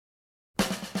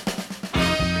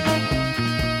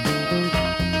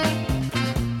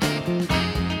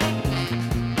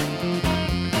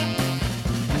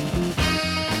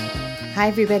Hi,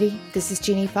 everybody. This is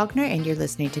Jeannie Faulkner, and you're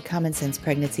listening to Common Sense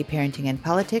Pregnancy, Parenting, and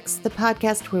Politics, the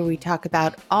podcast where we talk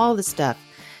about all the stuff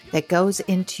that goes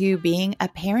into being a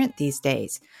parent these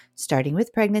days, starting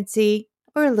with pregnancy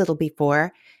or a little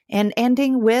before, and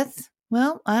ending with,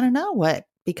 well, I don't know what,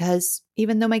 because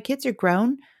even though my kids are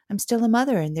grown, I'm still a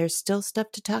mother and there's still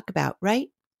stuff to talk about, right?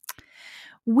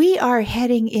 We are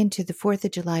heading into the 4th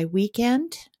of July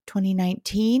weekend,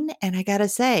 2019, and I gotta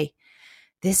say,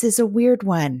 this is a weird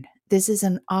one. This is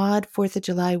an odd 4th of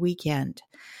July weekend,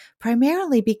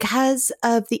 primarily because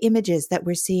of the images that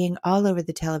we're seeing all over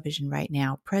the television right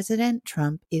now. President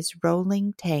Trump is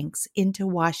rolling tanks into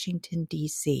Washington,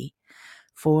 D.C.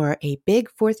 for a big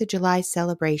 4th of July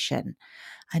celebration,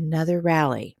 another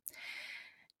rally.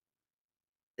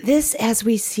 This, as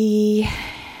we see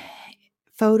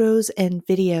photos and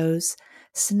videos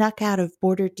snuck out of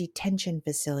border detention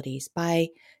facilities by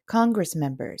Congress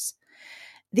members.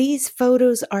 These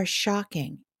photos are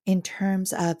shocking in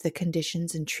terms of the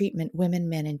conditions and treatment women,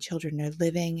 men, and children are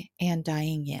living and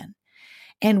dying in.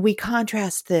 And we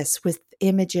contrast this with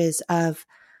images of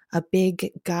a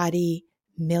big, gaudy,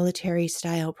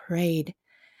 military-style parade,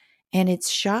 and it's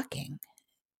shocking.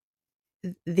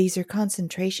 These are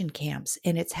concentration camps,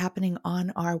 and it's happening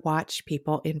on our watch,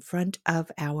 people, in front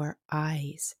of our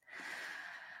eyes.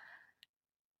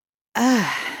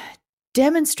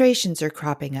 Demonstrations are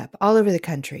cropping up all over the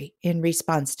country in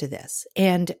response to this.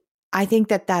 And I think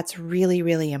that that's really,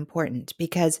 really important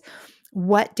because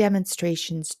what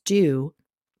demonstrations do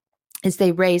is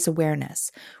they raise awareness.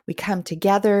 We come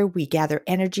together, we gather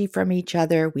energy from each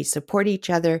other, we support each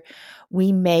other,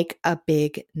 we make a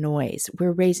big noise.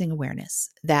 We're raising awareness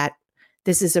that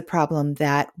this is a problem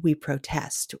that we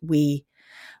protest. We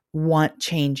want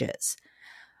changes.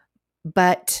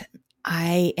 But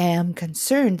I am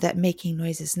concerned that making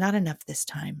noise is not enough this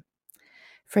time.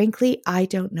 Frankly, I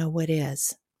don't know what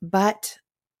is, but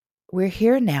we're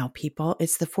here now, people.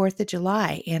 It's the 4th of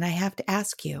July, and I have to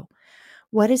ask you,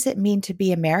 what does it mean to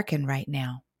be American right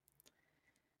now?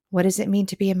 What does it mean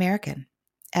to be American?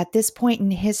 At this point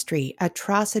in history,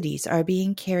 atrocities are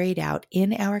being carried out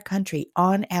in our country,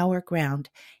 on our ground,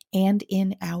 and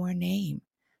in our name.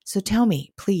 So tell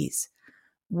me, please,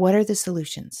 what are the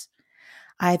solutions?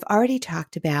 I've already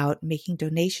talked about making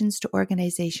donations to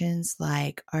organizations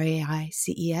like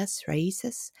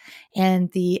RAICES,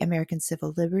 and the American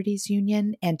Civil Liberties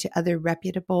Union, and to other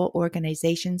reputable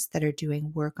organizations that are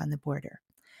doing work on the border.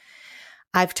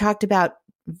 I've talked about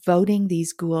voting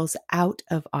these ghouls out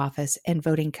of office and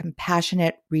voting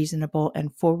compassionate, reasonable,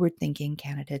 and forward-thinking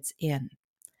candidates in.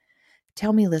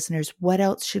 Tell me, listeners, what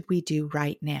else should we do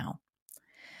right now?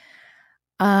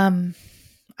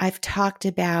 I've talked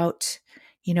about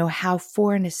how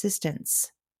foreign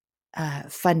assistance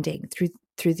funding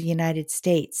through the United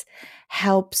States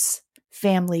helps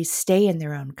families stay in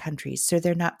their own countries so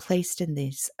they're not placed in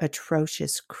these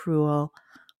atrocious, cruel,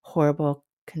 horrible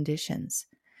conditions.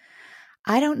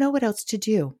 I don't know what else to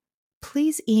do.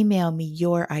 Please email me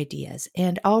your ideas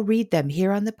and I'll read them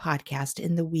here on the podcast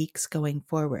in the weeks going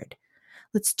forward.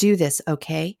 Let's do this,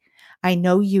 okay? I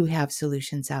know you have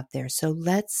solutions out there, so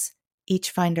let's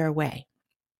each find our way.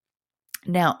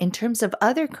 Now, in terms of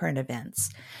other current events,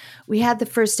 we had the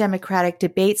first Democratic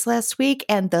debates last week,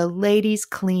 and the ladies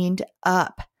cleaned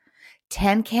up.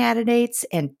 10 candidates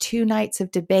and 2 nights of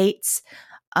debates.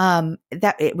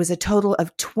 That it was a total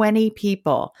of 20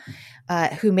 people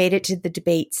who made it to the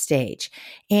debate stage.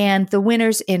 And the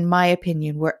winners, in my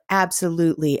opinion, were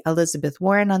absolutely Elizabeth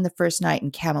Warren on the first night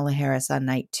and Kamala Harris on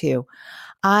night 2.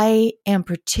 I am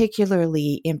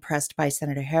particularly impressed by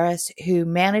Senator Harris, who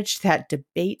managed that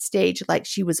debate stage like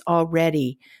she was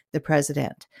already the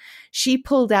president. She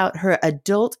pulled out her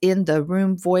adult in the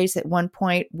room voice at one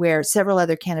point where several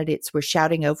other candidates were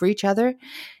shouting over each other.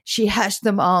 She hushed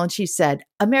them all and she said,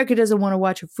 America doesn't want to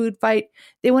watch a food fight.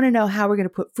 They want to know how we're going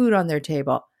to put food on their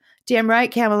table. Damn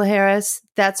right, Kamala Harris.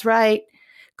 That's right.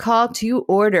 Call to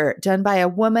order, done by a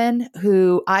woman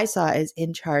who I saw as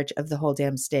in charge of the whole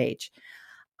damn stage.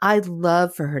 I'd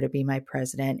love for her to be my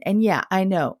president. And yeah, I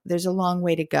know there's a long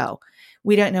way to go.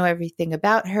 We don't know everything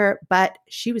about her, but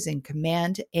she was in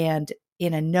command and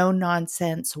in a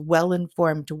no-nonsense,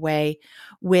 well-informed way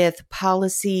with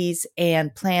policies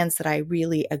and plans that I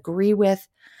really agree with.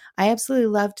 I absolutely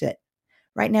loved it.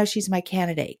 Right now, she's my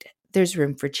candidate. There's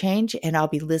room for change, and I'll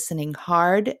be listening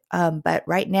hard. But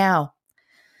right now,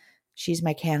 she's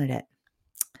my candidate.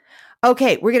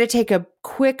 Okay, we're going to take a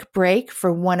quick break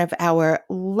for one of our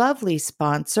lovely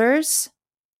sponsors.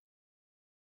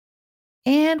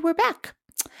 And we're back.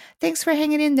 Thanks for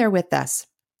hanging in there with us.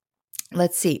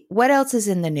 Let's see, what else is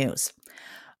in the news?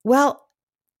 Well,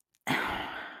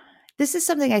 This is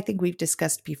something I think we've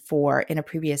discussed before in a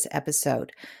previous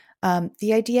episode.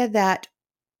 The idea that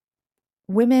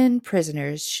women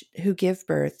prisoners who give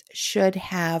birth should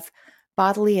have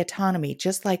bodily autonomy,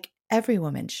 just like every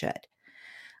woman should.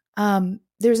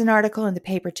 There's an article in the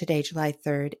paper today, July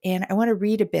 3rd, and I want to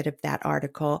read a bit of that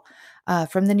article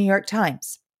from the New York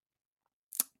Times.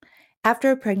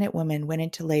 After a pregnant woman went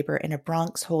into labor in a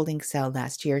Bronx holding cell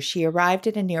last year, she arrived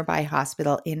at a nearby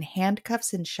hospital in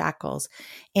handcuffs and shackles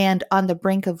and on the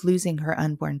brink of losing her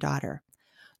unborn daughter.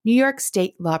 New York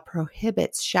state law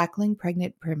prohibits shackling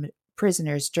pregnant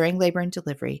prisoners during labor and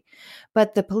delivery,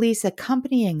 but the police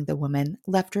accompanying the woman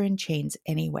left her in chains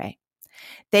anyway.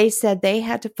 They said they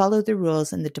had to follow the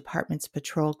rules in the department's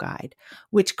patrol guide,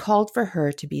 which called for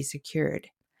her to be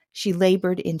secured. She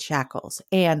labored in shackles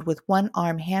and, with one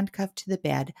arm handcuffed to the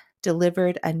bed,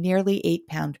 delivered a nearly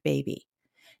 8-pound baby.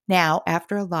 Now,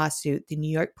 after a lawsuit, the New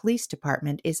York Police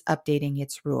Department is updating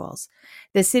its rules.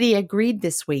 The city agreed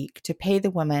this week to pay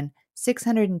the woman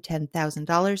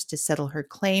 $610,000 to settle her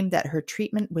claim that her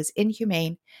treatment was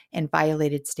inhumane and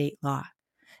violated state law.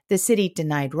 The city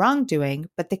denied wrongdoing,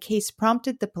 but the case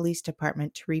prompted the police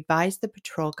department to revise the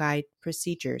patrol guide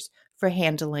procedures for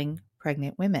handling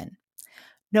pregnant women.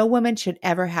 No woman should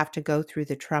ever have to go through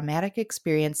the traumatic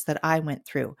experience that I went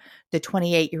through, the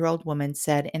 28-year-old woman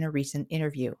said in a recent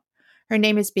interview. Her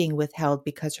name is being withheld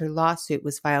because her lawsuit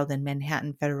was filed in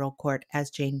Manhattan federal court as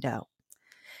Jane Doe.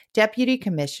 Deputy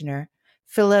Commissioner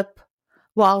Philip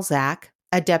Walczak,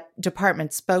 a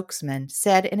department spokesman,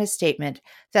 said in a statement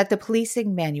that the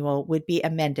policing manual would be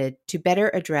amended to better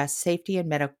address safety and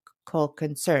medical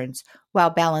concerns while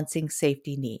balancing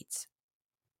safety needs.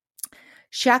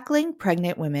 Shackling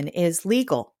pregnant women is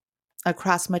legal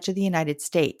across much of the United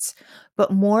States,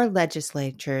 but more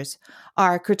legislatures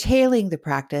are curtailing the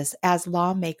practice as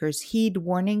lawmakers heed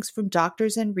warnings from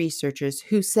doctors and researchers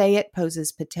who say it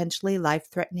poses potentially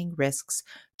life-threatening risks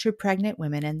to pregnant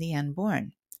women and the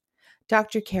unborn.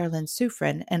 Dr. Carolyn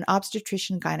Sufrin, an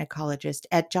obstetrician gynecologist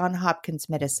at Johns Hopkins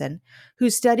Medicine, who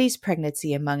studies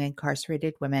pregnancy among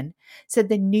incarcerated women, said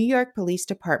the New York Police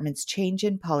Department's change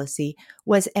in policy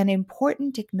was an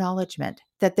important acknowledgement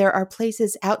that there are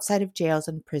places outside of jails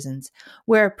and prisons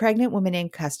where a pregnant woman in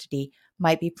custody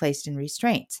might be placed in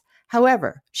restraints.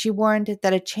 However, she warned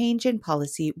that a change in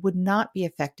policy would not be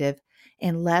effective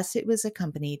unless it was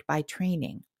accompanied by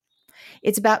training.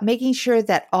 It's about making sure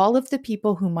that all of the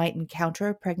people who might encounter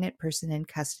a pregnant person in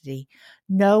custody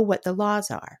know what the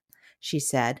laws are, she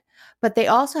said, but they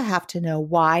also have to know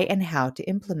why and how to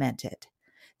implement it.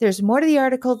 There's more to the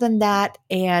article than that,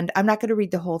 and I'm not going to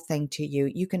read the whole thing to you.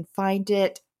 You can find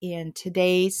it in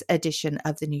today's edition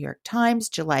of the New York Times,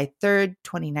 July 3rd,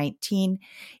 2019.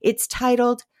 It's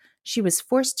titled, "She was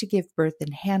forced to give birth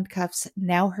in handcuffs.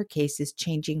 Now her case is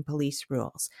changing police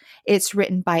rules." It's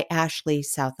written by Ashley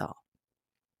Southall.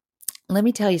 Let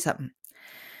me tell you something.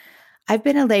 I've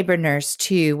been a labor nurse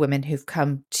to women who've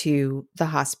come to the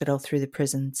hospital through the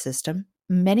prison system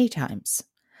many times.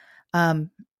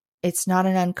 It's not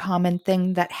an uncommon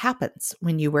thing that happens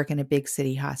when you work in a big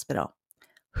city hospital.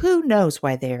 Who knows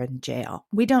why they're in jail?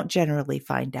 We don't generally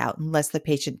find out unless the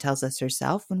patient tells us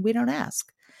herself, and we don't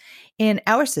ask. In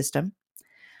our system,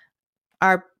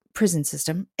 our prison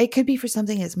system, it could be for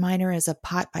something as minor as a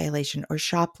pot violation or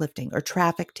shoplifting or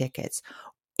traffic tickets.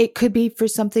 It could be for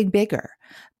something bigger.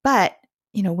 But,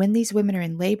 when these women are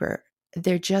in labor,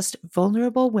 they're just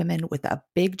vulnerable women with a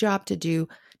big job to do,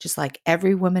 just like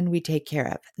every woman we take care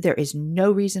of. There is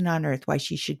no reason on earth why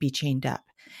she should be chained up.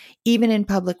 Even in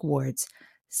public wards,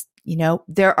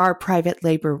 there are private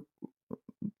labor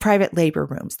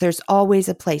rooms. There's always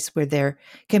a place where there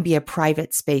can be a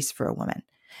private space for a woman.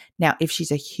 Now, if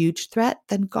she's a huge threat,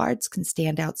 then guards can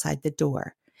stand outside the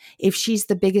door. If she's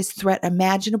the biggest threat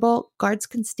imaginable, guards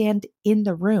can stand in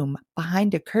the room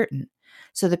behind a curtain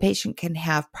so the patient can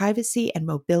have privacy and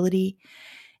mobility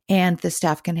and the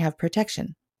staff can have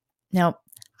protection. Now,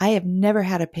 I have never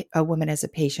had a woman as a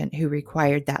patient who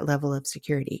required that level of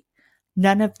security.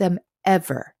 None of them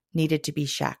ever needed to be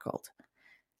shackled.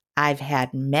 I've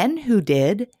had men who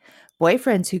did,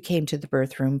 boyfriends who came to the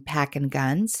birth room packing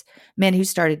guns, men who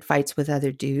started fights with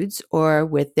other dudes or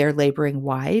with their laboring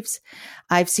wives.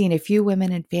 I've seen a few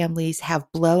women and families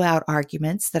have blowout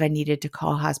arguments that I needed to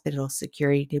call hospital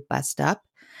security to bust up.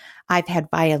 I've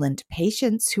had violent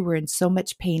patients who were in so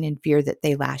much pain and fear that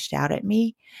they lashed out at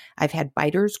me. I've had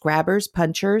biters, grabbers,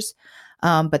 punchers,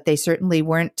 but they certainly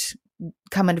weren't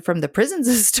coming from the prison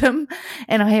system.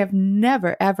 And I have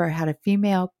never, ever had a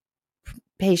female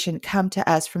patient come to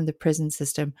us from the prison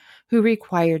system who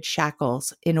required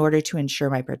shackles in order to ensure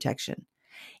my protection.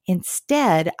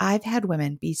 Instead, I've had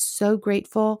women be so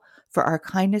grateful for our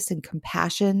kindness and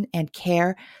compassion and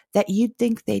care that you'd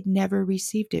think they'd never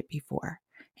received it before.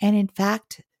 And in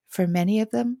fact, for many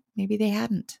of them, maybe they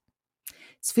hadn't.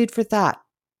 It's food for thought.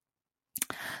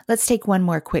 Let's take one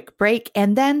more quick break,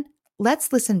 and then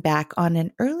let's listen back on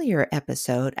an earlier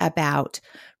episode about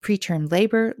preterm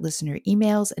labor, listener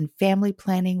emails, and family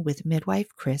planning with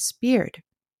midwife Chris Beard.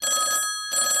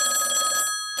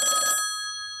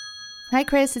 Hi,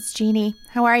 Chris. It's Jeannie.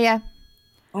 How are you?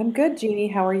 I'm good, Jeannie.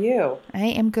 How are you? I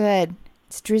am good.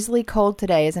 It's drizzly cold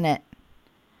today, isn't it?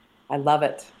 I love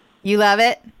it. You love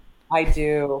it? I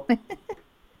do.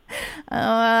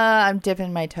 I'm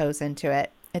dipping my toes into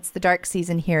it. It's the dark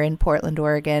season here in Portland,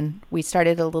 Oregon. We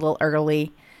started a little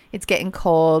early. It's getting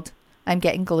cold. I'm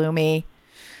getting gloomy.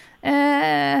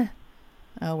 Oh,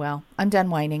 well, I'm done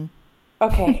whining.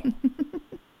 Okay.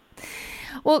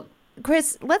 Well,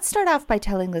 Chris, let's start off by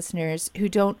telling listeners who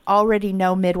don't already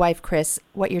know Midwife Chris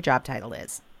what your job title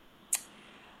is.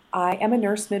 I am a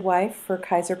nurse midwife for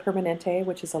Kaiser Permanente,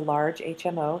 which is a large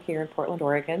HMO here in Portland,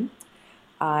 Oregon.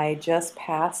 I just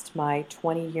passed my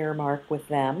 20-year mark with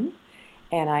them,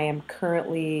 and I am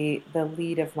currently the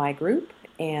lead of my group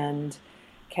and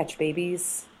catch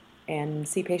babies and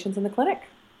see patients in the clinic.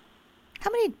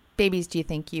 How many babies do you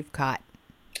think you've caught?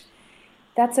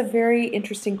 That's a very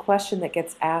interesting question that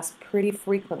gets asked pretty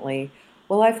frequently.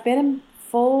 Well, I've been a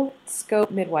full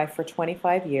scope midwife for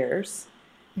 25 years.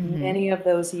 Mm-hmm. Many of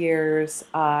those years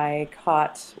I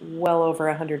caught well over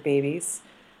 100 babies.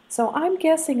 So I'm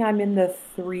guessing I'm in the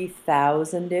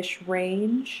 3,000-ish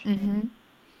range. Mm-hmm.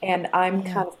 And I'm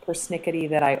kind of persnickety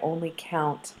that I only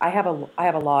count. I have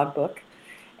a logbook,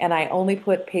 and I only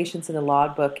put patients in the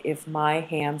logbook if my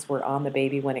hands were on the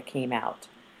baby when it came out.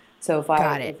 So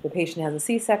if the patient has a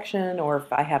C-section or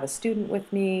if I have a student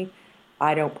with me,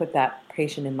 I don't put that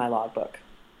patient in my logbook.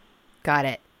 Got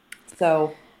it.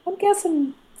 So I'm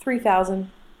guessing 3,000,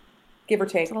 give or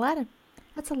take.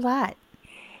 That's a lot.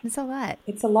 It's a lot.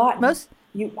 It's a lot.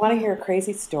 You want to hear a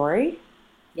crazy story?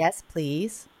 Yes,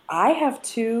 please. I have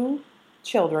two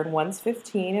children. One's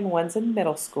 15 and one's in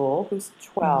middle school, who's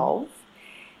 12. Mm-hmm.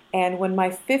 And when my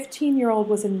 15-year-old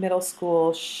was in middle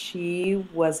school, she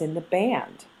was in the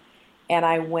band. And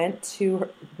I went to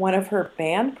one of her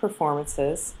band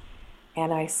performances,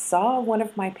 and I saw one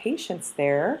of my patients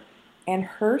there, and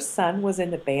her son was in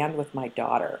the band with my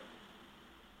daughter.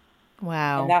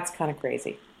 Wow. And that's kind of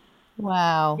crazy.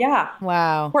 Wow. Yeah.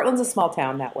 Wow. Portland's a small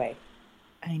town that way.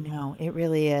 I know. It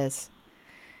really is.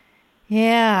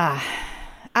 Yeah.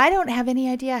 I don't have any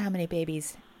idea how many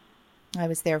babies I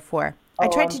was there for. I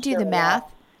tried to do the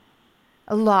math.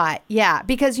 A lot. Yeah.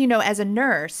 Because, as a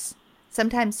nurse,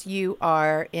 sometimes you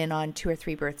are in on 2 or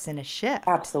 3 births in a shift.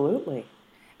 Absolutely.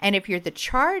 And if you're the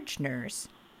charge nurse,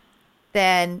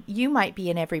 then you might be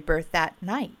in every birth that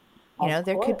night.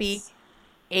 There could be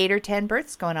 8 or 10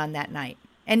 births going on that night.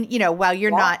 And, while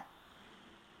you're not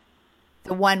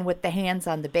the one with the hands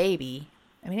on the baby,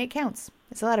 it counts.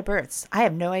 It's a lot of births. I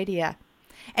have no idea.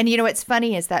 And, what's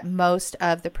funny is that most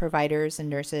of the providers and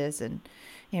nurses and,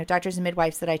 doctors and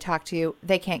midwives that I talk to,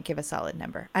 they can't give a solid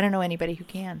number. I don't know anybody who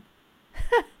can.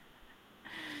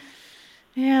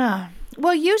 Yeah.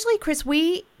 Well, usually, Chris,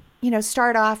 we,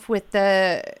 start off with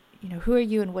the, who are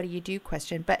you and what do you do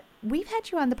question. But we've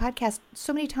had you on the podcast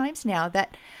so many times now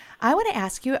that I want to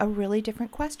ask you a really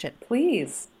different question.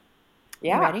 Please.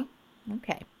 Yeah. You ready?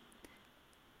 Okay.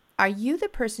 Are you the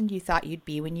person you thought you'd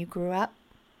be when you grew up?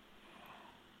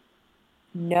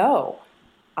 No,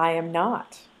 I am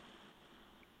not.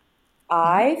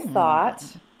 I thought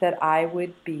that I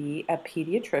would be a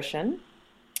pediatrician,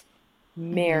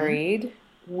 married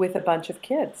with a bunch of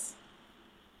kids.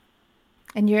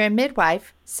 And you're a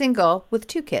midwife, single, with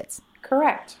 2 kids.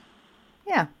 Correct.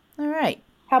 Yeah. All right.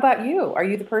 How about you? Are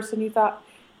you the person you thought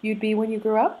you'd be when you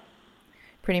grew up?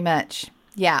 Pretty much.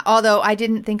 Yeah. Although I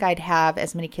didn't think I'd have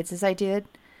as many kids as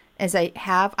I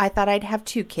have. I thought I'd have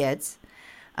 2 kids.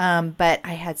 But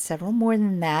I had several more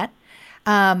than that.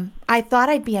 I thought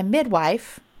I'd be a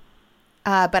midwife,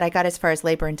 but I got as far as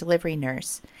labor and delivery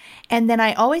nurse. And then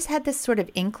I always had this sort of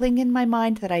inkling in my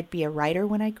mind that I'd be a writer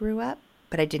when I grew up,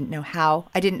 but I didn't know how.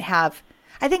 I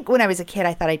think when I was a kid,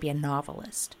 I thought I'd be a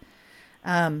novelist.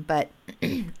 But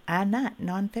I'm not.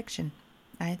 Nonfiction.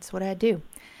 That's what I do.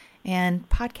 And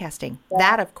podcasting.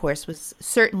 That, of course, was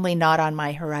certainly not on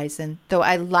my horizon, though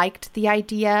I liked the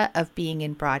idea of being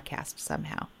in broadcast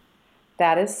somehow.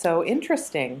 That is so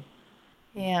interesting.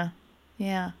 Yeah.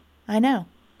 Yeah. I know.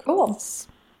 Cool.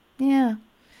 Yeah.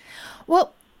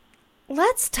 Well,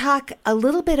 let's talk a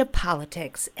little bit of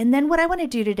politics. And then what I want to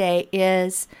do today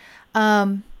is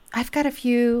I've got a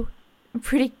few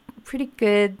pretty pretty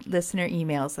good listener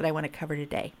emails that I want to cover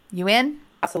today. You in?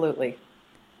 Absolutely.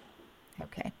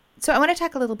 Okay. So I want to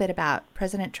talk a little bit about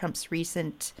President Trump's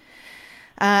recent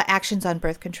actions on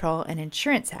birth control and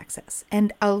insurance access.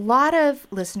 And a lot of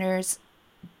listeners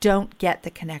don't get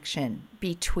the connection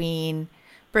between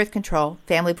birth control,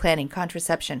 family planning,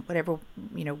 contraception, whatever,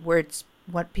 words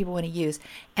what people want to use,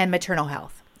 and maternal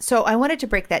health. So I wanted to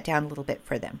break that down a little bit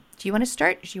for them. Do you want to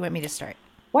start or do you want me to start?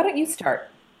 Why don't you start?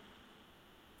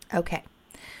 Okay.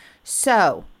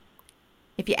 So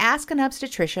if you ask an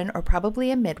obstetrician or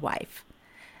probably a midwife,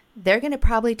 they're going to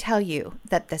probably tell you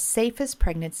that the safest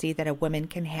pregnancy that a woman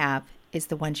can have is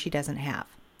the one she doesn't have,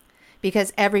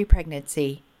 because every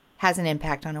pregnancy has an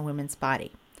impact on a woman's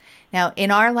body. Now, in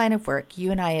our line of work,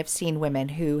 you and I have seen women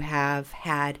who have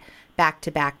had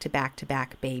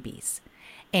back-to-back babies.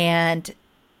 And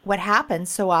what happens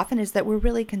so often is that we're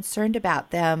really concerned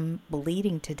about them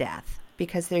bleeding to death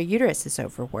because their uterus is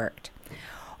overworked.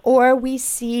 Or we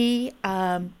see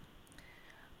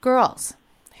girls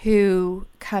who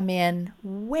come in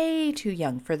way too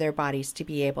young for their bodies to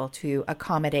be able to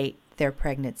accommodate their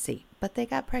pregnancy, but they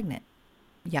got pregnant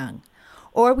young.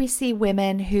 Or we see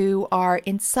women who are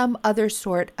in some other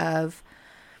sort of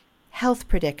health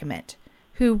predicament,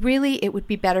 who really it would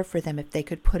be better for them if they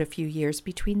could put a few years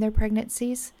between their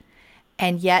pregnancies,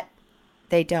 and yet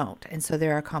they don't. And so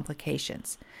there are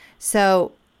complications.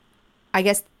 So I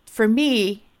guess for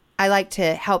me, I like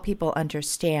to help people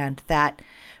understand that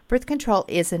birth control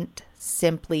isn't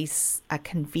simply a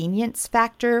convenience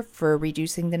factor for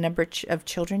reducing the number of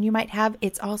children you might have.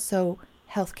 It's also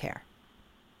healthcare.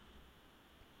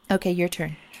 Okay, your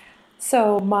turn.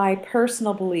 So my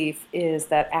personal belief is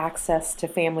that access to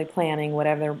family planning,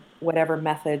 whatever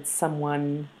method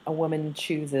a woman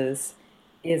chooses,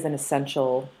 is an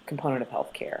essential component of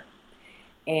healthcare.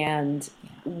 And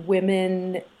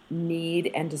women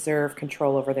need and deserve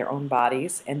control over their own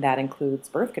bodies, and that includes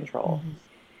birth control. Mm-hmm.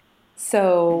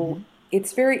 So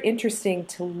it's very interesting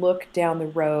to look down the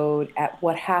road at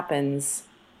what happens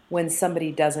when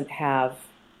somebody doesn't have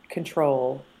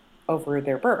control over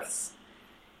their births.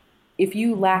 If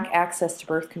you lack access to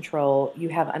birth control, you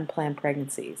have unplanned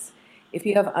pregnancies. If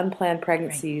you have unplanned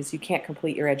pregnancies, you can't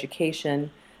complete your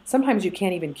education. Sometimes you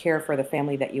can't even care for the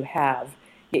family that you have,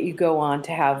 yet you go on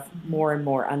to have more and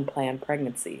more unplanned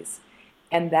pregnancies.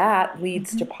 And that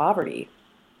leads to poverty.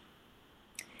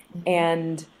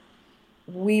 And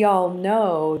we all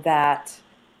know that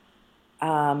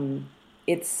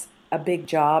it's a big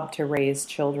job to raise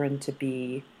children to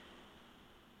be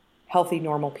healthy,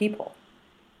 normal people.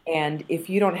 And if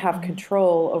you don't have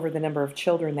control over the number of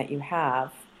children that you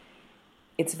have,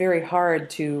 it's very hard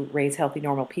to raise healthy,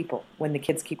 normal people when the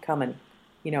kids keep coming,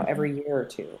 every year or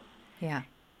two. Yeah.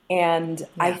 And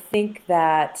I think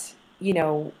that,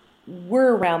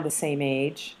 we're around the same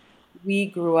age. We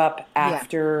grew up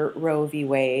after Roe v.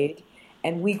 Wade,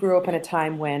 and we grew up in a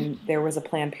time when there was a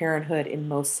Planned Parenthood in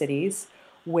most cities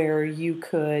where you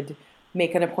could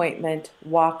make an appointment,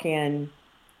 walk in,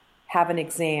 have an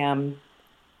exam,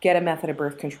 get a method of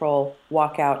birth control,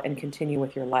 walk out, and continue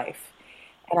with your life.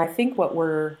 And I think what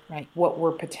we're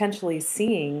potentially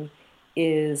seeing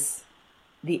is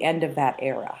the end of that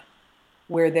era,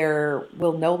 where there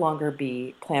will no longer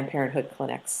be Planned Parenthood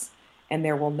clinics, and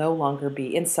there will no longer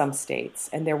be, in some states,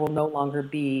 and there will no longer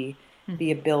be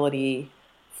the ability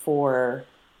for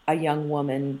a young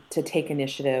woman to take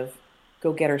initiative,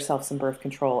 go get herself some birth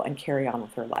control, and carry on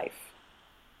with her life.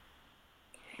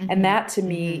 And that to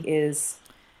me is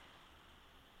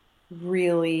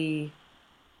really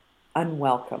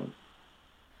unwelcome.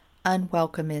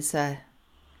 Unwelcome is an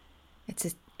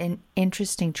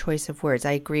interesting choice of words.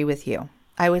 I agree with you.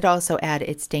 I would also add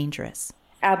it's dangerous.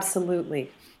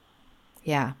 Absolutely.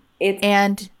 Yeah.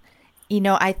 And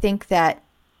I think that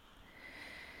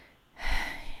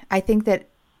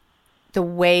the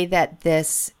way that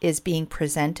this is being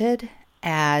presented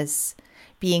as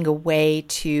being a way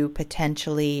to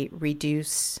potentially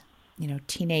reduce,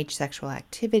 teenage sexual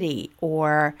activity,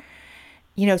 or,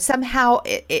 somehow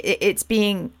it's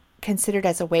being considered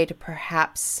as a way to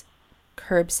perhaps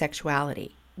curb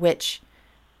sexuality, which,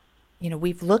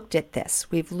 we've looked at this.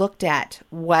 We've looked at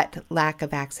what lack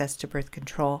of access to birth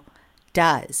control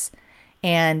does.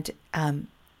 And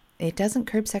it doesn't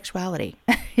curb sexuality.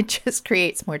 It just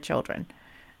creates more children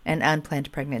and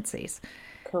unplanned pregnancies.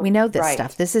 We know this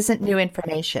stuff. This isn't new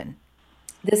information.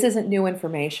 This isn't new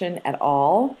information at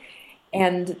all.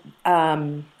 And,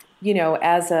 I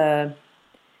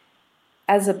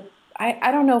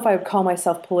don't know if I would call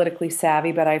myself politically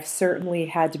savvy, but I've certainly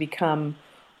had to become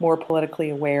more politically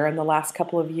aware in the last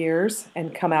couple of years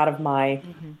and come out of my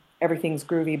everything's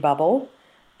groovy bubble.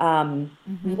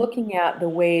 Mm-hmm. Looking at the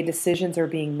way decisions are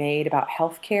being made about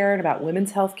healthcare and about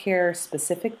women's healthcare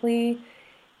specifically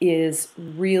is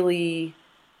really,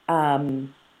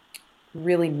 um,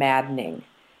 really maddening.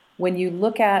 When you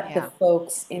look at the Yeah.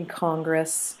 folks in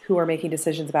Congress who are making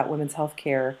decisions about women's health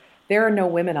care, there are no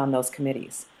women on those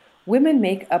committees. Women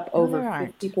make up No, over there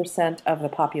aren't. 50% of the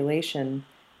population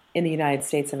in the United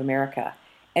States of America,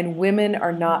 and women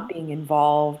are not Mm-hmm. being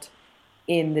involved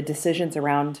in the decisions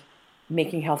around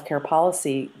making healthcare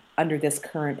policy under this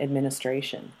current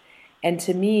administration. And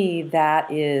to me, that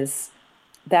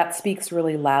speaks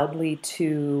really loudly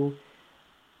to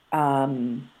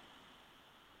um,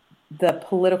 the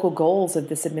political goals of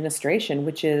this administration,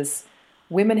 which is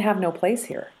women have no place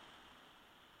here.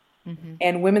 Mm-hmm.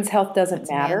 And women's health doesn't It's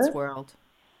a man's matter. world.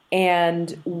 And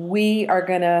Mm-hmm. we are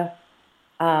going to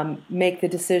make the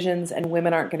decisions, and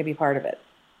women aren't going to be part of it.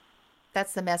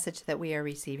 That's the message that we are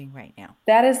receiving right now.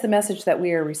 That is the message that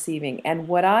we are receiving. And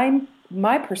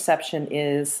my perception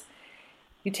is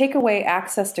you take away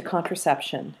access to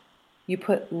contraception, you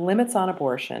put limits on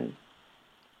abortion,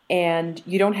 and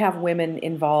you don't have women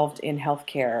involved in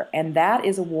healthcare. And that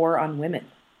is a war on women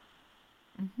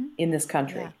Mm-hmm. in this Yeah.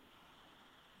 country.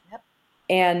 Yep.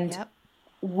 And Yep.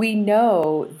 we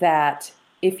know that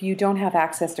if you don't have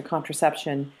access to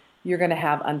contraception, you're going to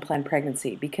have unplanned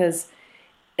pregnancy because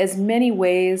as many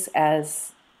ways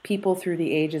as people through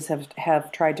the ages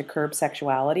have tried to curb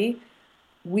sexuality,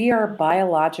 we are Mm-hmm.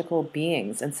 biological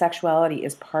beings and sexuality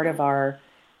is part of our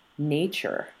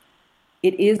nature.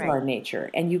 It is Right. our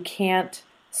nature, and you can't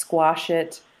squash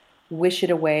it, wish it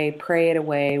away, pray it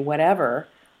away, whatever.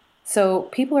 So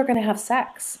people are going to have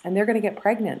sex and they're going to get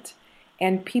pregnant.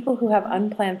 And people who have Mm-hmm.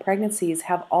 unplanned pregnancies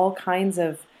have all kinds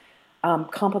of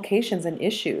complications and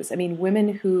issues. I mean,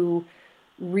 women who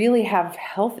really have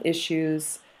health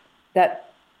issues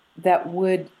that that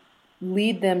would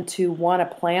lead them to want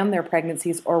to plan their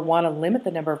pregnancies or want to limit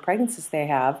the number of pregnancies they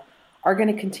have are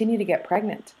going to continue to get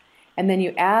pregnant. And then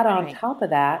you add on Right. top of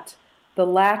that the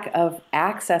lack of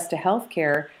access to health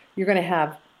care, you're going to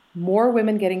have more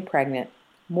women getting pregnant,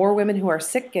 more women who are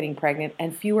sick getting pregnant,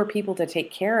 and fewer people to take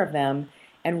care of them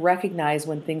and recognize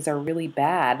when things are really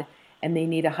bad and they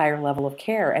need a higher level of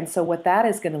care. And so, what that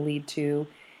is going to lead to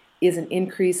is an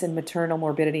increase in maternal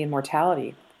morbidity and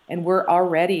mortality. And we're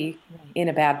already Right. in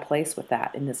a bad place with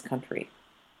that in this country.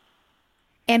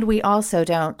 And we also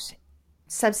don't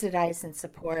subsidize and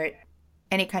support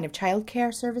any kind of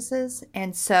childcare services.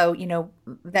 And so,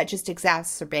 that just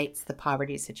exacerbates the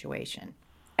poverty situation.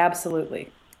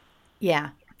 Absolutely. Yeah.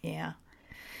 Yeah.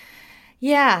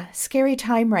 Yeah. Scary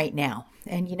time right now.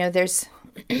 And, there's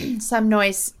some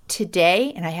noise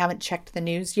today, and I haven't checked the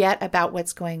news yet about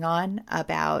what's going on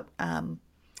about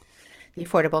the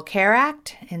Affordable Care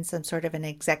Act and some sort of an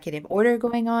executive order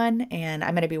going on. And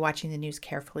I'm going to be watching the news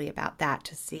carefully about that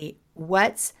to see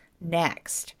what's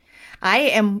next. I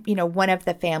am, one of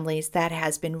the families that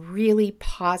has been really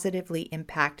positively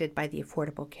impacted by the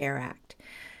Affordable Care Act.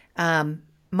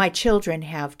 My children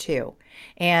have too.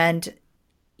 And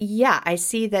yeah, I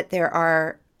see that there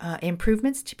are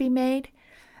improvements to be made,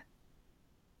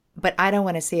 but I don't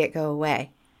want to see it go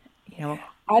away. You know,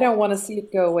 I don't want to see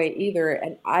it go away either.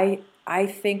 And I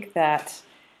think that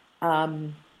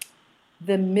um,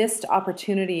 the missed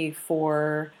opportunity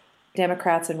for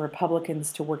Democrats and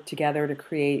Republicans to work together to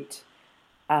create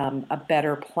a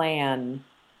better plan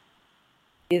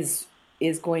is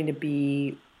is going to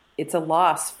be it's a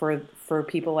loss for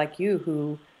people like you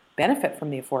who benefit from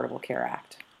the Affordable Care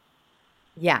Act.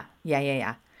 yeah, yeah,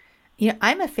 yeah, yeah.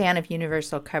 I'm a fan of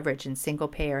universal coverage and single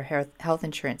payer health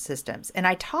insurance systems. And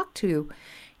I talk to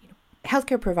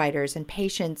healthcare providers and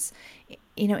patients,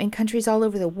 in countries all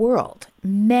over the world,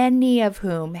 many of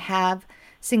whom have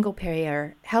single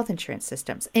payer health insurance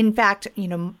systems. In fact,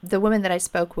 the woman that I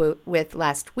spoke with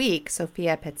last week,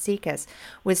 Sophia Petsikas,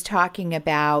 was talking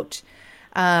about,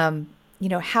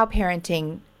 how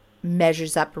parenting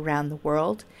measures up around the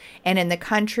world. And in the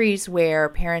countries where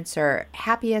parents are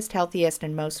happiest, healthiest,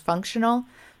 and most functional,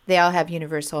 they all have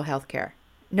universal health care.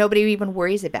 Nobody even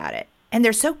worries about it. And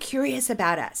they're so curious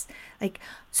about us. Like,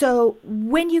 so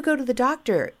when you go to the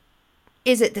doctor,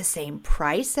 is it the same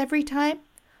price every time?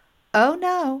 Oh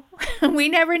no, we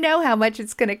never know how much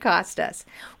it's going to cost us.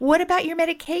 What about your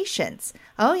medications?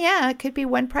 Oh yeah, it could be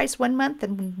one price one month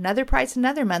and another price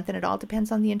another month, and it all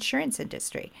depends on the insurance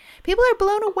industry. People are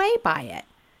blown away by it.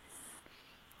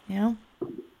 You know,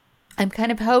 I'm kind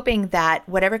of hoping that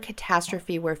whatever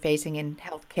catastrophe we're facing in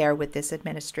healthcare with this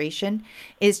administration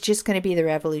is just going to be the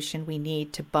revolution we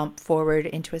need to bump forward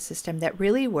into a system that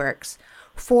really works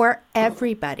for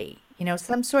everybody.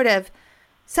 Some sort of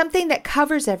something that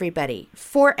covers everybody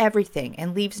for everything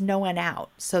and leaves no one out,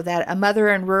 so that a mother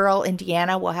in rural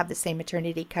Indiana will have the same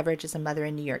maternity coverage as a mother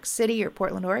in New York City or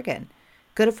Portland, Oregon.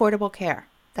 Good, affordable care.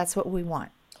 That's what we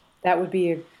want. That would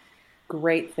be a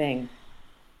great thing.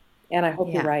 And I hope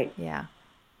you're Yeah, right. yeah.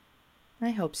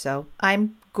 I hope so.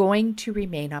 I'm going to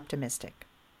remain optimistic.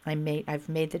 I've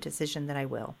made the decision that I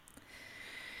will.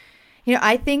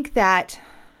 I think that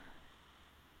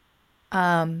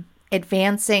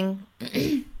advancing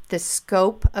the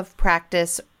scope of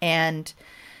practice and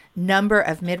number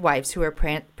of midwives who are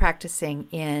practicing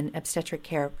in obstetric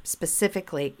care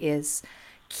specifically is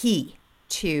key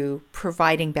to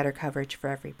providing better coverage for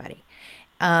everybody.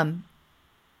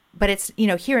 But it's,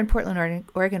 here in Portland,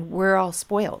 Oregon, we're all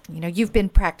spoiled. You've been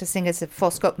practicing as a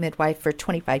full scope midwife for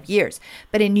 25 years.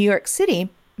 But in New York City,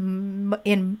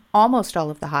 in almost all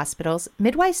of the hospitals,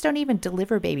 midwives don't even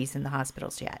deliver babies in the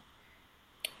hospitals yet.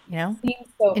 Seems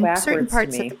so In certain backwards to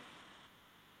parts of me.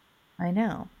 I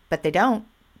know, but they don't.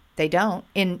 They don't.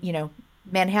 In,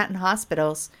 Manhattan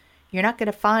hospitals, you're not going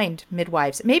to find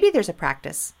midwives. Maybe there's a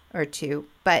practice or two,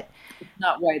 but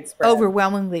Not widespread.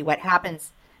 overwhelmingly what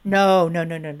happens, no, no,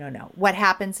 no, no, no, no. What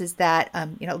happens is that, a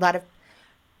lot of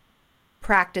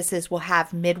practices will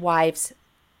have midwives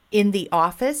in the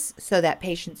office so that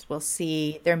patients will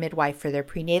see their midwife for their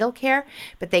prenatal care,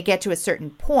 but they get to a certain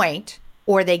point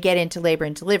or they get into labor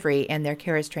and delivery and their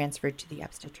care is transferred to the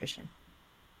obstetrician.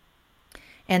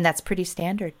 And that's pretty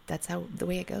standard. That's the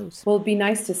way it goes. Well, it'd be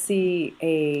nice to see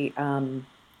a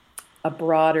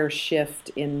broader shift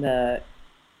in the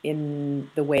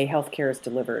way healthcare is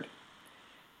delivered.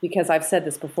 Because I've said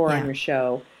this before on Yeah. your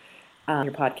show, on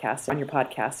your podcast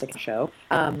show.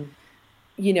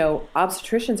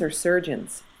 Obstetricians are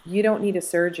surgeons. You don't need a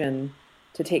surgeon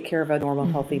to take care of a normal,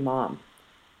 healthy Mm-hmm. mom.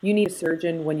 You need a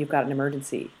surgeon when you've got an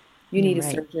emergency. You You're need a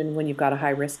right. surgeon when you've got a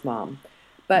high-risk mom.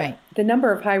 But Right. the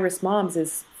number of high-risk moms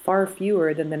is far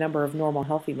fewer than the number of normal,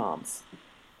 healthy moms.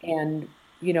 And,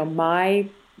 my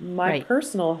Right.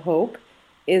 personal hope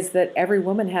is that every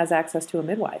woman has access to a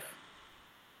midwife.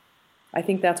 I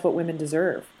think that's what women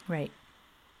deserve. Right.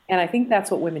 And I think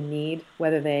that's what women need, I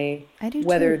do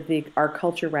whether too. our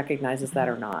culture recognizes that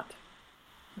or not.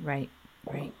 Right.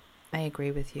 Right. I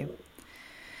agree with you.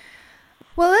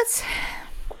 Well, let's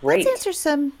Great. answer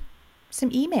some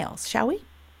emails, shall we?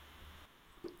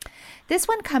 This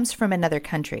one comes from another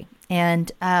country,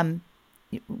 and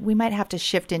we might have to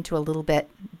shift into a little bit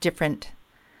different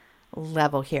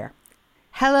level here.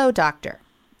 Hello, doctor.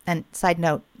 And side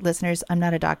note, listeners, I'm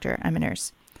not a doctor. I'm a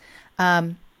nurse.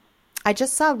 I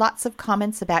just saw lots of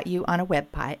comments about you on a web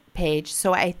page,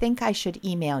 so I think I should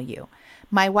email you.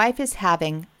 My wife is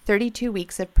having 32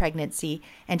 weeks of pregnancy,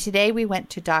 and today we went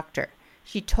to doctor.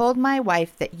 She told my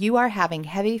wife that you are having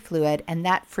heavy fluid, and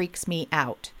that freaks me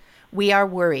out. We are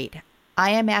worried.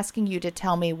 I am asking you to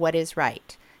tell me what is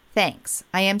right. Thanks.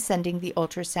 I am sending the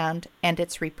ultrasound and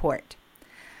its report.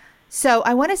 So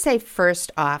I want to say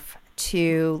first off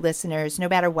to listeners, no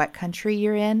matter what country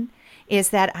you're in, is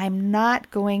that I'm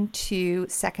not going to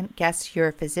second guess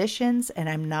your physicians and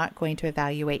I'm not going to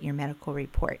evaluate your medical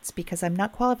reports because I'm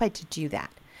not qualified to do that.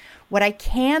 What I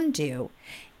can do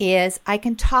is I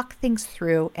can talk things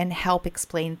through and help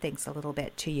explain things a little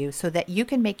bit to you so that you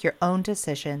can make your own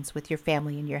decisions with your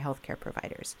family and your healthcare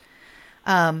providers.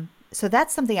 So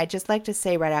that's something I just like to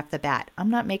say right off the bat. I'm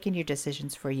not making your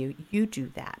decisions for you. You do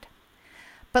that.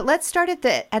 But let's start at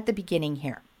the beginning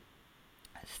here.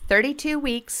 32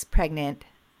 weeks pregnant.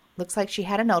 Looks like she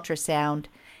had an ultrasound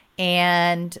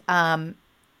and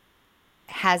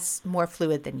has more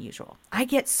fluid than usual. I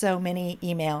get so many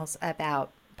emails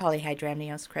about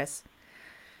polyhydramnios, Chris.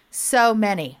 So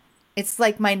many. It's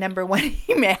like my number one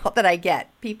email that I get.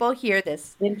 People hear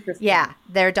this. Interesting. Yeah,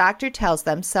 their doctor tells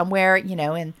them somewhere,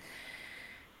 in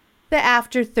the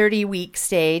after 30-week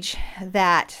stage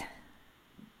that,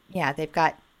 they've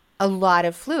got a lot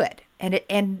of fluid.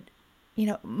 And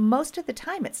most of the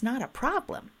time it's not a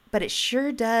problem, but it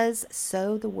sure does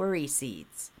sow the worry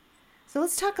seeds. So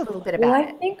let's talk a little bit Well, about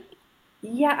it.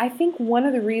 I think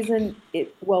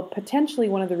potentially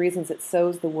one of the reasons it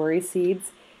sows the worry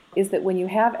seeds is that when you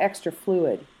have extra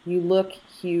fluid, you look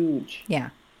huge. Yeah.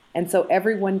 And so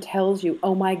everyone tells you,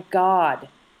 oh my God,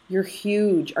 you're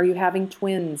huge. Are you having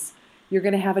twins? You're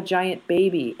going to have a giant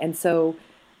baby. And so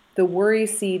the worry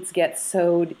seeds get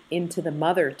sowed into the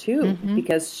mother too,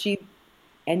 because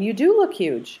and you do look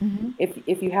huge. Mm-hmm.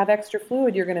 If you have extra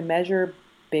fluid, you're going to measure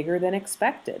bigger than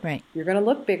expected. Right. You're going to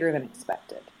look bigger than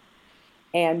expected.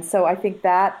 And so I think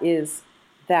that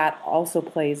also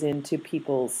plays into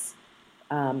people's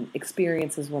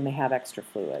experiences when they have extra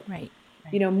fluid. Right.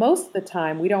 Most of the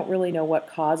time we don't really know what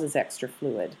causes extra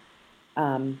fluid.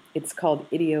 It's called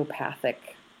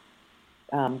idiopathic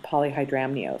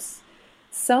polyhydramnios.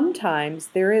 Sometimes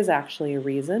there is actually a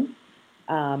reason.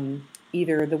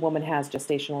 Either the woman has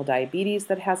gestational diabetes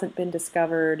that hasn't been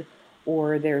discovered,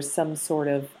 or there's some sort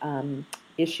of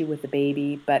issue with the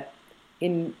baby. But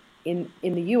in the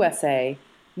USA,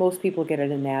 most people get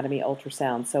an anatomy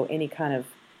ultrasound, so any kind of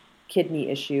kidney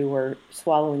issue or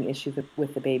swallowing issue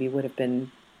with the baby would have been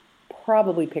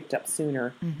probably picked up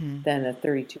sooner than a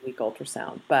 32-week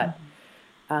ultrasound. But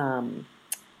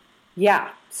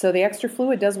so the extra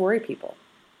fluid does worry people.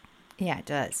 Yeah, it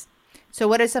does. So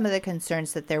what are some of the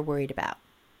concerns that they're worried about?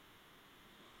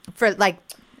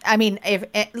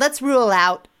 Let's rule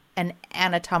out an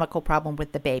anatomical problem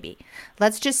with the baby.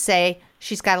 Let's just say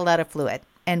she's got a lot of fluid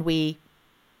and the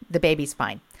baby's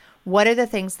fine. What are the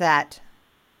things that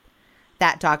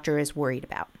doctor is worried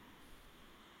about?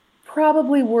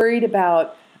 Probably worried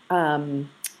about,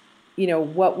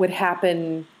 what would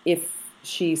happen if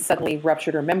she suddenly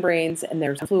ruptured her membranes and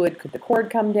there's fluid. Could the cord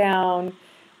come down?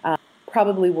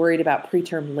 Probably worried about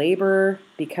preterm labor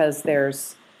because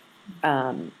there's,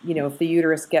 if the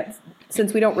uterus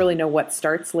since we don't really know what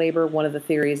starts labor, one of the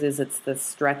theories is it's the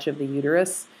stretch of the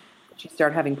uterus. She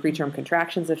start having preterm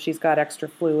contractions if she's got extra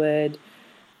fluid.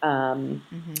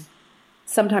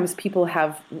 Sometimes people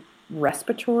have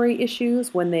respiratory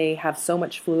issues when they have so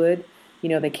much fluid.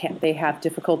 They have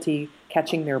difficulty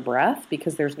catching their breath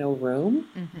because there's no room.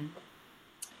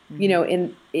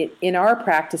 In our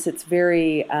practice, it's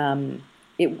very,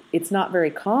 it's not very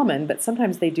common, but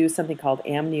sometimes they do something called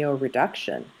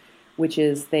amnioreduction, which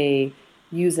is they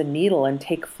use a needle and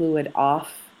take fluid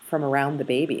off from around the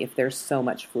baby if there's so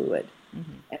much fluid,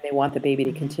 and they want the baby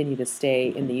to continue to stay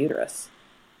in the uterus.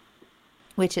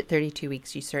 Which at 32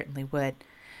 weeks you certainly would.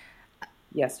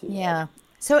 Yes. Yeah.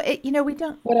 So, we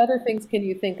don't... What other things can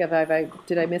you think of?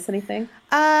 Did I miss anything?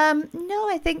 No,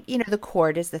 I think, the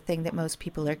cord is the thing that most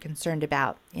people are concerned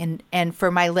about. And for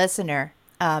my listener,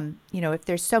 if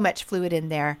there's so much fluid in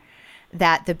there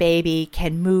that the baby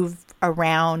can move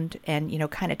around and,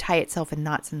 kind of tie itself in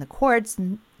knots in the cords,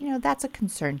 and, that's a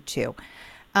concern too.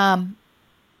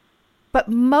 But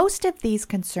most of these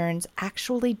concerns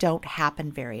actually don't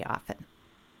happen very often,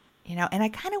 and I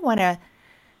kind of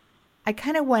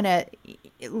want to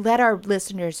let our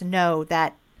listeners know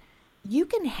that you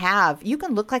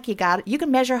can look like you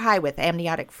can measure high with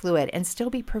amniotic fluid and still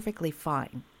be perfectly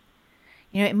fine.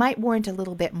 It might warrant a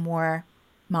little bit more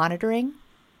monitoring,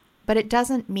 but it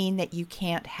doesn't mean that you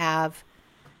can't have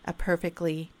a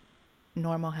perfectly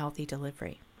normal, healthy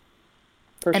delivery.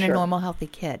 For and sure. A normal, healthy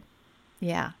kid.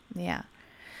 Yeah.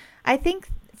 I think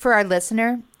for our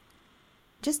listener,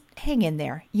 just hang in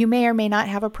there. You may or may not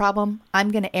have a problem.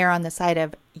 I'm going to err on the side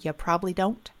of you probably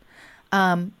don't.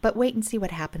 But wait and see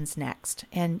what happens next.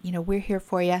 And, we're here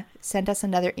for you. Send us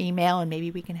another email and maybe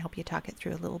we can help you talk it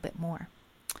through a little bit more.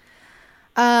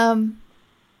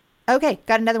 Okay,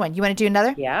 got another one. You want to do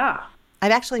another? Yeah.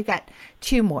 I've actually got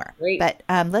two more. Great. But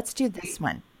let's do this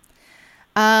one.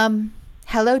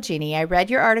 Hello, Jeannie. I read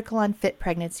your article on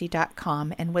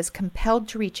fitpregnancy.com and was compelled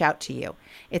to reach out to you.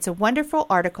 It's a wonderful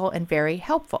article and very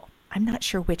helpful. I'm not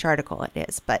sure which article it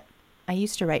is, but I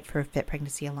used to write for Fit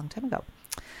Pregnancy a long time ago.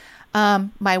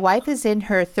 My wife is in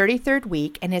her 33rd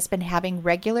week and has been having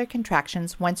regular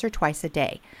contractions once or twice a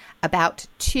day, about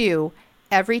 2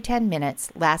 every 10 minutes,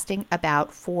 lasting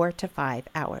about 4 to 5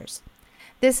 hours.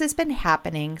 This has been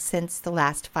happening since the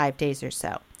last 5 days or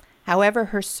so. However,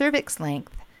 her cervix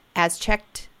length, as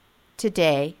checked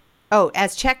day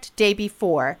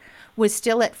before, was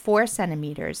still at 4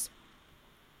 centimeters,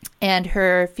 and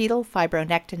her fetal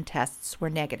fibronectin tests were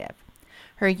negative.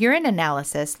 Her urine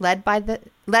analysis led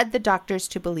the doctors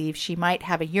to believe she might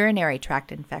have a urinary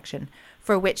tract infection,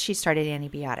 for which she started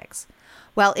antibiotics.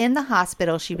 While in the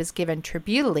hospital, she was given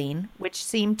Tributaline, which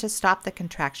seemed to stop the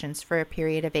contractions for a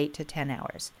period of 8 to 10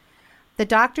 hours. The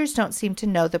doctors don't seem to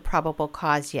know the probable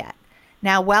cause yet.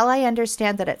 Now, while I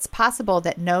understand that it's possible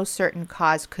that no certain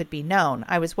cause could be known,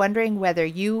 I was wondering whether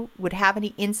you would have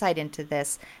any insight into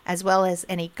this, as well as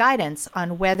any guidance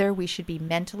on whether we should be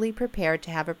mentally prepared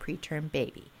to have a preterm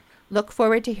baby. Look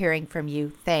forward to hearing from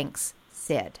you. Thanks,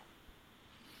 Sid.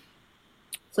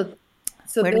 So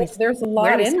there's a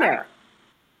lot in there.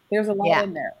 There's a lot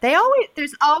in there.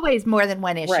 There's always more than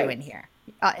one issue in here.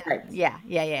 Right. Yeah.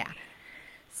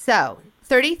 So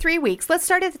 33 weeks. Let's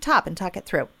start at the top and talk it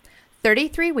through.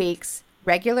 33 weeks,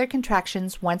 regular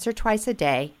contractions once or twice a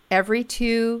day,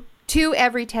 two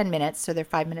every 10 minutes, so they're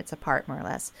 5 minutes apart, more or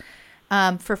less,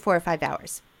 for 4 or 5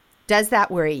 hours. Does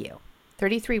that worry you?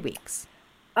 33 weeks.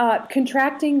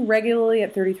 Contracting regularly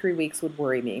at 33 weeks would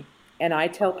worry me. And I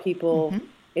tell people Mm-hmm.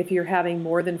 if you're having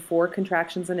more than 4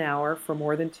 contractions an hour for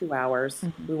more than 2 hours,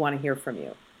 Mm-hmm. we want to hear from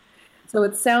you. So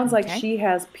it sounds like Okay. she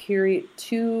has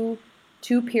two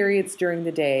periods during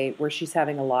the day where she's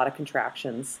having a lot of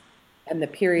contractions, and the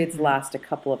periods Mm-hmm. last a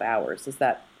couple of hours.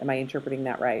 Am I interpreting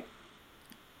that right?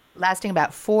 Lasting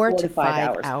about four Four to to five five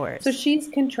hours. So hours. she's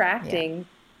Yeah. contracting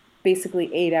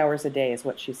basically 8 hours a day, is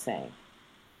what she's saying.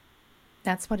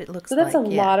 That's what it So looks that's a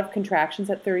like. Yeah. lot of contractions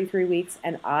at 33 weeks,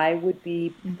 and I would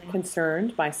be Mm-hmm.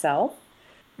 concerned myself.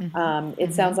 Mm-hmm. It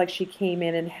Mm-hmm. sounds like she came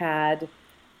in and had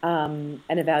an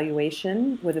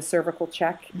evaluation with a cervical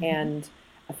check Mm-hmm. and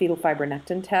a fetal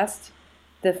fibronectin test,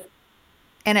 the,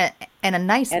 And a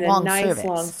nice and a long nice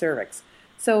long cervix. cervix.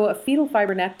 So a fetal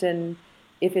fibronectin,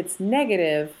 if it's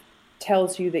negative,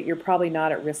 tells you that you're probably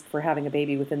not at risk for having a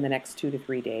baby within the next 2 to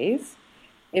 3 days.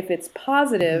 If it's Mm-hmm.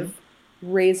 positive,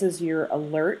 raises your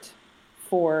alert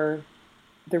for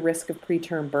the risk of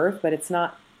preterm birth, but it's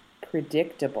not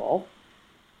predictable.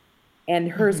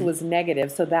 And hers Mm-hmm. was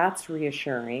negative, so that's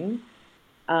reassuring.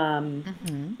 Um,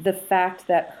 Mm-hmm. the fact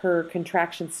that her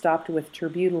contractions stopped with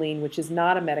terbutaline, which is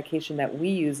not a medication that we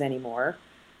use anymore,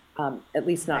 at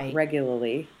least not Right.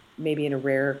 regularly, maybe in a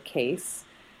rare case,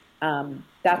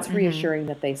 that's Mm-hmm. reassuring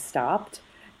that they stopped.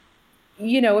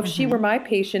 If she Mm-hmm. were my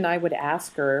patient, I would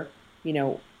ask her,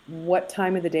 what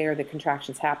time of the day are the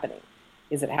contractions happening?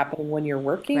 Is it happening when you're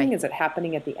working? Right. Is it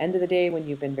happening at the end of the day when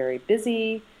you've been very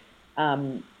busy?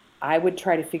 Um, I would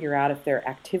try to figure out if they're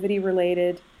activity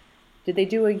related. Did they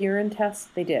do a urine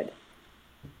test? They did.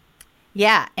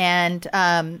 Yeah, and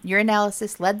your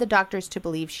analysis led the doctors to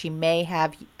believe she may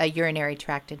have a urinary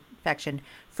tract infection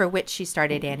for which she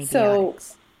started So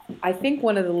antibiotics. I think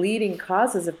one of the leading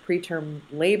causes of preterm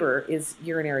labor is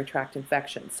urinary tract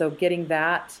infection. So getting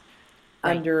that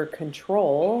Right, under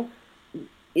control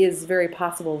is very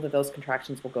possible that those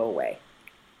contractions will go away.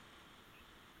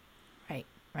 right,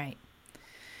 right.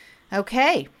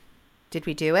 Okay. Did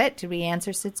we do it? Did we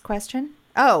answer Sid's question?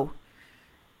 Oh,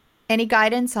 any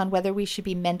guidance on whether we should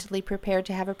be mentally prepared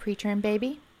to have a preterm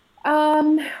baby?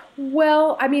 Um,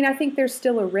 well, I mean, I think there's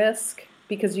still a risk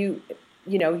because you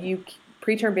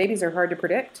preterm babies are hard to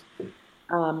predict.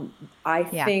 Um, I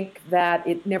Yeah. think that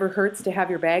it never hurts to have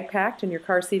your bag packed and your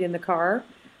car seat in the car,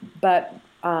 but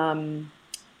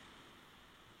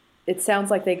it sounds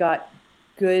like they got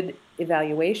good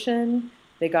evaluation,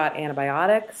 they got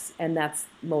antibiotics, and that's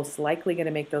most likely going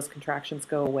to make those contractions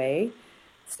go away.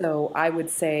 So I would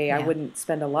say I Yeah. wouldn't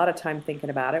spend a lot of time thinking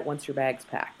about it once your bag's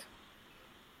packed.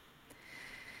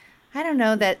 I don't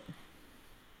know that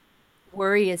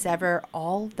worry is ever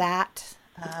all that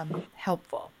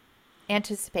helpful.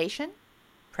 Anticipation,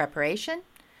 preparation,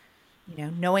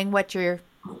 knowing what to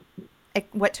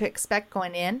expect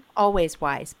going in, always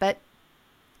wise. But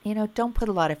don't put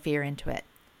a lot of fear into it.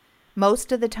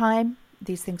 Most of the time,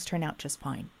 these things turn out just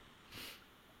fine.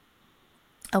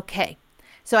 Okay,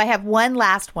 so I have one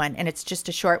last one, and it's just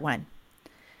a short one.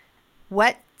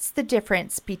 What's the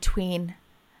difference between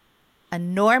a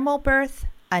normal birth,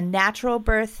 a natural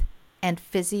birth, and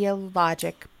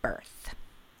physiologic birth?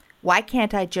 Why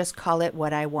can't I just call it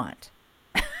what I want?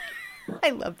 I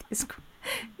love this.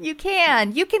 You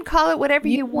can. You can call it whatever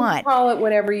You you can want. call it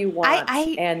whatever you I, want.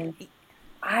 I, And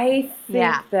I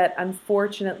yeah. think that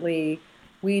unfortunately,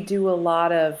 we do a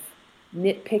lot of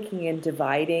nitpicking and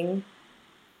dividing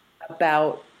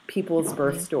about people's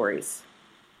birth Mm-hmm. stories.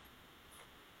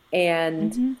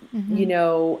 And, Mm-hmm. you Mm-hmm.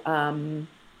 know,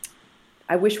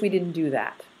 I wish we didn't do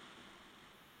that.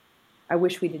 I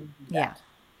wish we didn't do Yeah. that.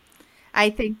 I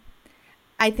think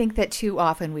I think that too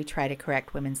often we try to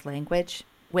correct women's language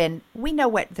when we know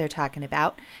what they're talking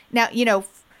about. Now,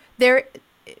 there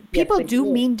Yes, people they do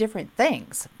do. mean different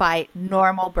things by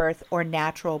normal birth or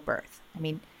natural birth. I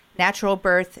mean, natural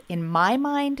birth in my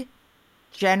mind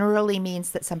generally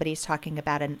means that somebody's talking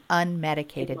about an In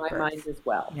unmedicated my mind birth, as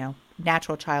well.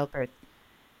 natural childbirth.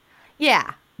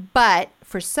 Yeah, but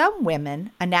for some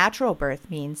women, a natural birth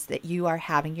means that you are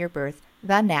having your birth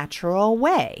the natural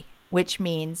way, which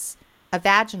means a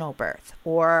vaginal birth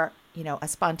or, a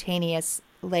spontaneous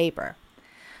labor.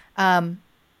 Um,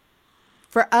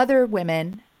 for other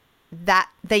women, that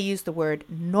they use the word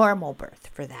normal birth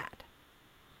for that.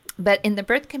 But in the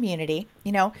birth community,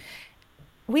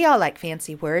 we all like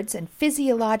fancy words, and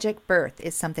physiologic birth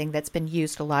is something that's been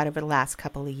used a lot over the last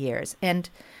couple of years. And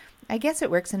I guess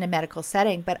it works in a medical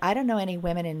setting, but I don't know any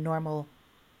women in normal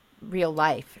real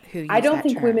life who I use don't that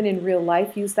think women term. in real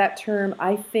life use that term.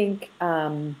 I think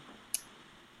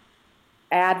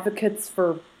advocates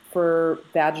for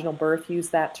vaginal birth use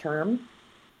that term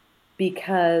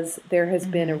because there has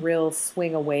been a real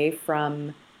swing away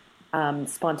from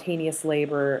spontaneous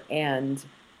labor and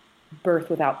birth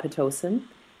without Pitocin.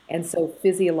 And so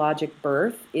physiologic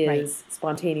birth is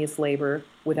spontaneous labor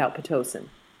without Pitocin.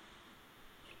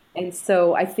 And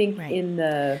so I think in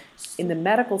the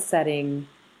medical setting,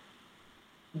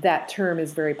 that term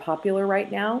is very popular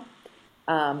right now.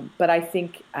 But I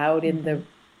think out in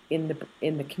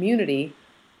the community,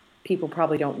 people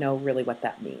probably don't know really what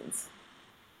that means.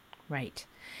 Right.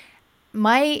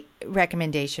 My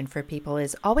recommendation for people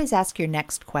is always ask your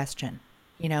next question.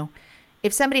 You know,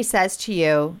 if somebody says to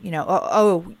you, you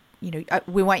know,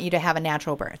 we want you to have a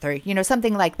natural birth, or, you know,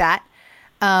 something like that,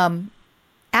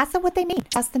 ask them what they mean.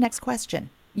 Ask the next question.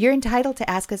 You're entitled to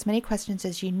ask as many questions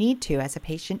as you need to as a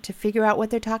patient to figure out what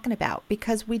they're talking about,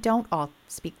 because we don't all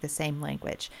speak the same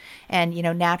language. And, you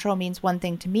know, natural means one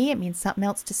thing to me. It means something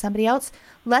else to somebody else.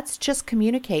 Let's just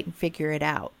communicate and figure it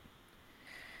out.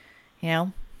 You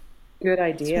know? Good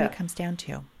idea. That's what it comes down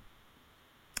to.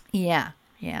 Yeah.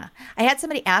 Yeah. I had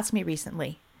somebody ask me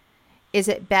recently, is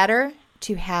it better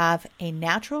to have a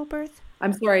natural birth?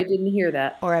 I'm sorry, I didn't hear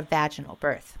that. Or a vaginal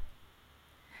birth?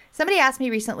 Somebody asked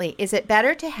me recently, is it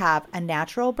better to have a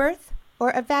natural birth or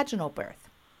a vaginal birth?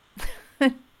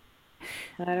 I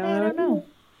don't know.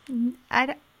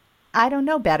 I don't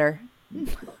know better.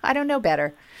 I don't know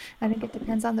better. I think it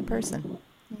depends on the person.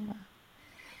 Yeah.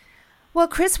 Well,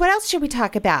 Chris, what else should we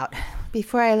talk about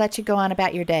before I let you go on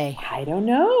about your day? I don't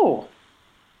know.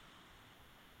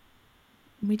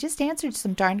 We just answered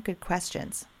some darn good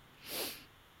questions.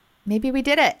 Maybe we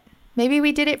did it. Maybe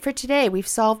we did it for today. We've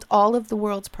solved all of the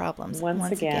world's problems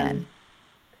once again.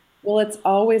 Well, it's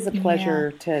always a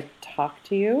pleasure to talk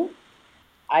to you.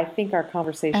 I think our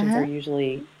conversations are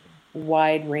usually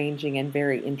wide-ranging and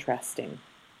very interesting.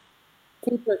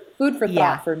 Food for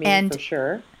thought for me, for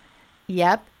sure.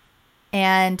 Yep.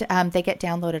 And they get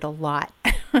downloaded a lot.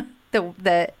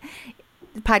 The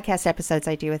podcast episodes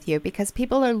I do with you, because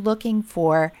people are looking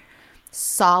for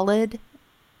solid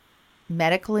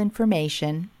medical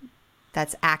information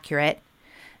that's accurate,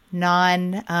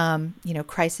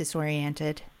 crisis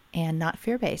oriented, and not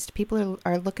fear-based. People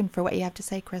are looking for what you have to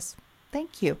say, Chris.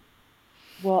 Thank you.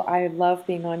 Well, I love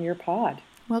being on your pod.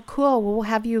 Well, cool. We'll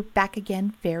have you back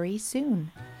again very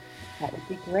soon. That would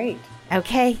be great.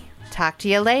 Okay. Talk to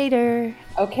you later.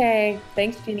 Okay.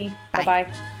 Thanks, Jeannie. Bye-bye.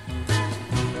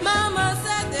 Mama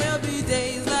said there'll be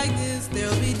days like this.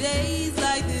 There'll be days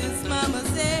like this. Mama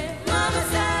said.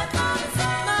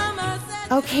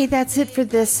 Okay, that's it for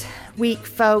this week,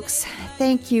 folks.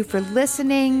 Thank you for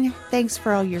listening. Thanks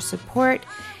for all your support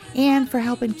and for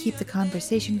helping keep the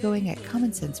conversation going at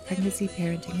Common Sense Pregnancy,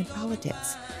 Parenting, and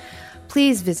Politics.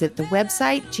 Please visit the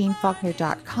website,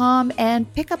 jeannefaulkner.com,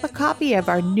 and pick up a copy of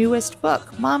our newest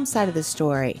book, Mom's Side of the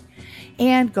Story.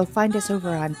 And go find us over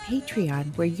on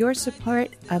Patreon, where your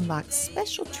support unlocks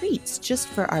special treats just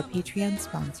for our Patreon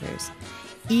sponsors.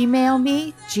 Email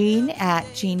me,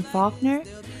 Jeanne@JeanneFaulkner.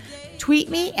 Tweet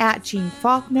me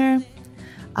 @JeanneFaulkner.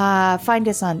 Find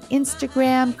us on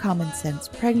Instagram, Common Sense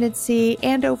Pregnancy,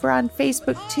 and over on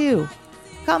Facebook too.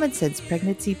 Common Sense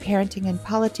Pregnancy, Parenting, and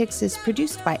Politics is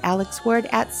produced by Alex Ward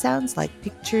at Sounds Like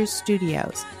Pictures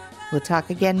Studios. We'll talk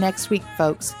again next week,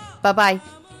 folks. Bye-bye.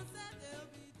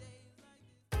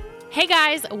 Hey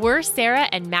guys, we're Sarah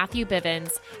and Matthew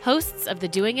Bivens, hosts of the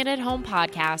Doing It at Home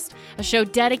podcast, a show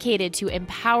dedicated to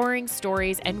empowering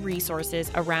stories and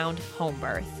resources around home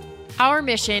birth. Our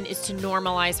mission is to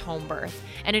normalize home birth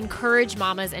and encourage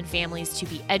mamas and families to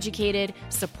be educated,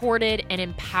 supported, and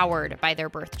empowered by their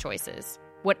birth choices,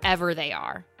 whatever they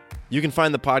are. You can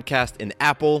find the podcast in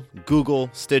Apple, Google,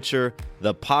 Stitcher,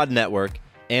 the Pod Network,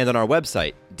 and on our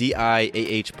website,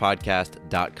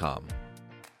 diahpodcast.com.